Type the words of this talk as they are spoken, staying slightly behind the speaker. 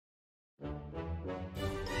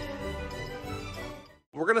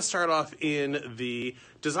We're going to start off in the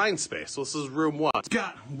design space. So this is room 1. It's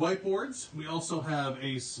got whiteboards. We also have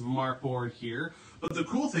a smart board here. But the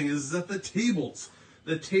cool thing is that the tables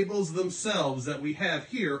themselves that we have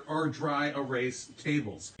here are dry erase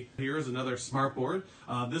tables. Here is another smart board.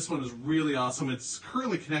 This one is really awesome. It's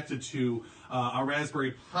currently connected to a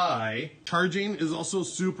Raspberry Pi. Charging is also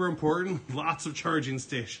super important. Lots of charging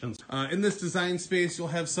stations. In this design space, you'll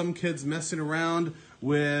have some kids messing around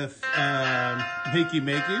with Makey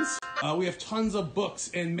Makeys. We have tons of books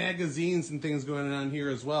and magazines and things going on here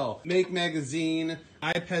as well. Make magazine,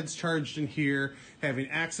 iPads charged in here, having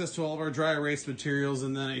access to all of our dry erase materials,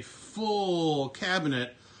 and then a full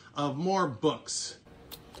cabinet of more books.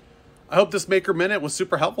 I hope this Maker Minute was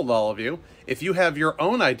super helpful to all of you. If you have your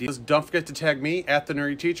own ideas, don't forget to tag me at The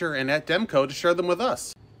Nerdy Teacher and at Demco to share them with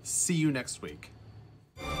us. See you next week.